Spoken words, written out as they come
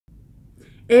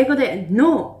英語で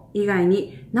No 以外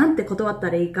になんて断った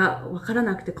らいいかわから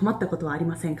なくて困ったことはあり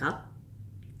ませんか？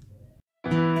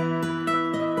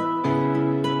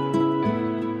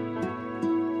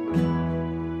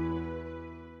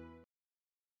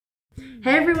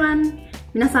 Hey everyone!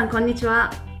 皆さんこんにち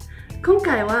は。今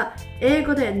回は英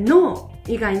語で No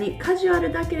以外にカジュア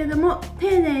ルだけれども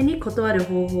丁寧に断る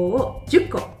方法を10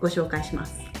個ご紹介しま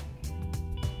す。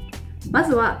ま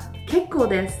ずは結構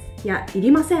ですやい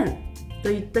りませんと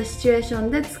いったシチュエーショ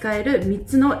ンで使える3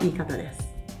つの言い方です。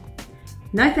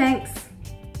No thanks.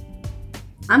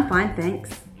 I'm fine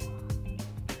thanks.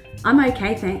 I'm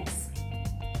okay thanks.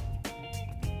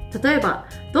 例えば、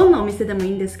どんなお店でもい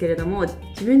いんですけれども、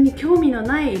自分に興味の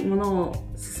ないものを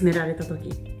勧められたと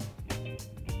き。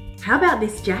How about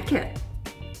this jacket?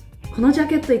 このジャ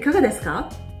ケットいかがですか？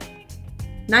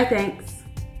 No thanks.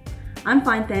 I'm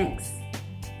fine thanks.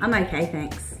 I'm okay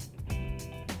thanks.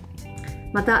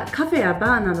 またカフェや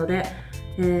バーなどで、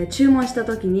注文した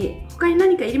ときに他に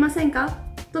何かいりませんか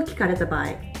と聞かれた場合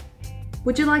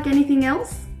Would you like anything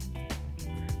else?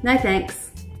 No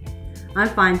thanks. I'm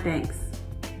fine thanks.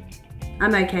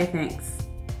 I'm okay thanks.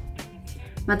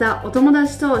 またお友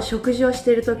達と食事をし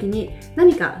ているときに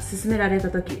何か勧められた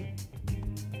とき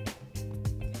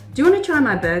Do you want to try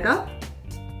my burger?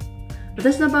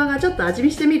 私のバーガーちょっと味見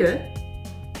してみる？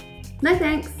 No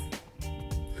thanks.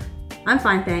 I'm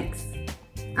fine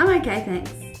thanks.I'm okay,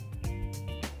 thanks.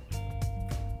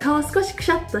 顔を少しく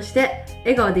しゃっとして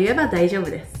笑顔で言えば大丈夫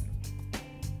です。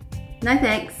No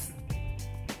thanks.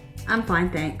 I'm fine,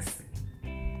 thanks.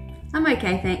 I'm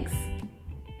okay, thanks.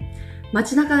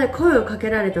 街中で声をかけ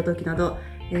られた時など、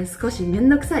少しめん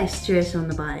どくさいシチュエーション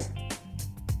の場合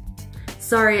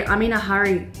Sorry, I'm in a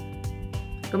hurry.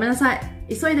 ごめんなさい、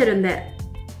急いでるんで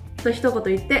と一言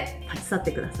言って立ち去っ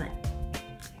てください。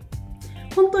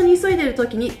本当に急いでいる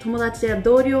時に友達や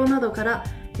同僚などから、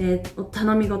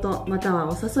頼み事または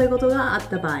お誘い事があっ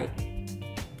た場合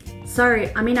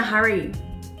Sorry, I'm in a hurry.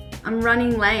 I'm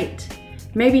running late.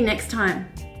 Maybe next time.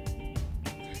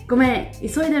 ごめん、急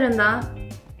いでるんだ。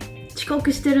遅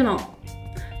刻してるの。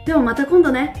でもまた今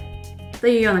度ね。と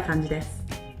いうような感じです。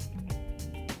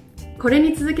これ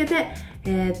に続けて、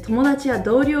友達や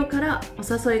同僚からお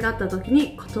誘いがあった時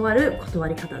に断る断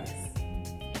り方です。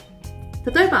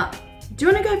例えばDo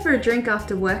you want to go for a drink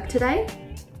after work today?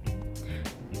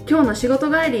 今日の仕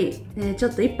事帰り、ちょ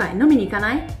っと一杯飲みに行か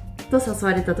ない？と誘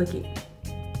われたとき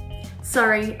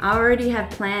Sorry, I already have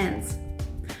plans.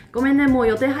 ごめんね、もう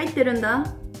予定入ってるんだ。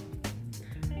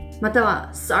また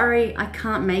は Sorry, I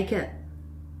can't make it.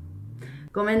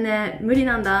 ごめんね、無理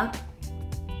なんだ。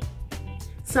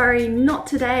Sorry, not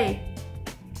today.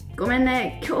 ごめん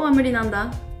ね、今日は無理なん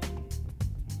だ。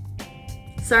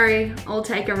Sorry, I'll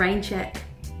take a raincheck.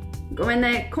ごめん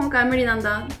ね、今回は無理なん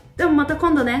だ。でもまた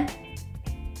今度ね。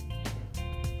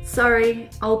Sorry,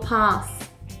 I'll pass.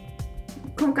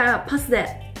 今回はパス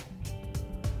で。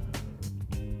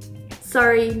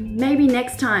Sorry, maybe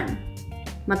next time.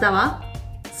 または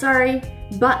Sorry,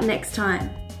 but next time.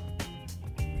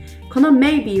 この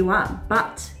maybe は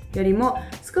but よりも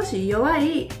少し弱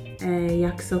い、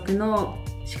約束の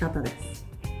仕方です。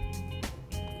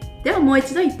ではもう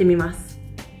一度言ってみます。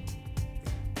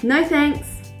No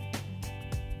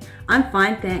thanks.I'm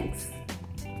fine, thanks.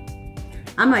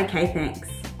 I'm okay,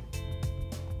 thanks.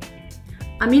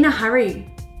 I'm in a hurry.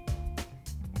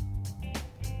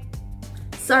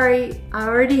 Sorry, I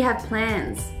already have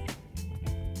plans.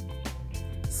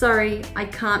 Sorry, I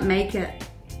can't make it.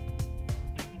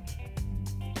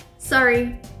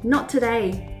 Sorry, not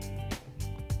today.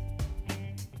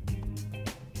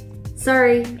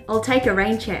 Sorry, I'll take a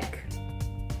rain check.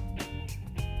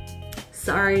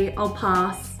 Sorry, I'll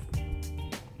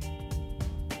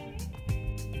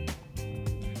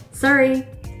pass.Sorry,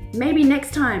 maybe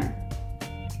next time.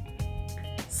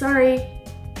 Sorry,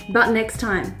 but next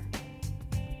time.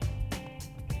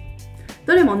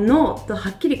 どれも No とは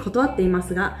っきり断っていま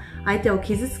すが、相手を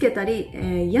傷つけたり、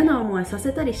嫌な思いさ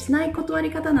せたりしない断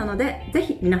り方なので、ぜ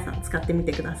ひ皆さん使ってみ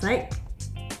てください。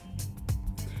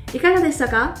いかがでした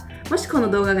か？もしこ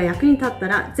の動画が役に立った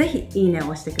ら、ぜひいいねを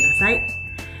押してください。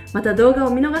また動画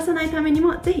を見逃さないために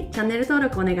も、ぜひチャンネル登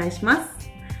録お願いします。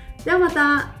ではま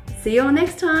た。See you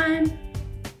next time!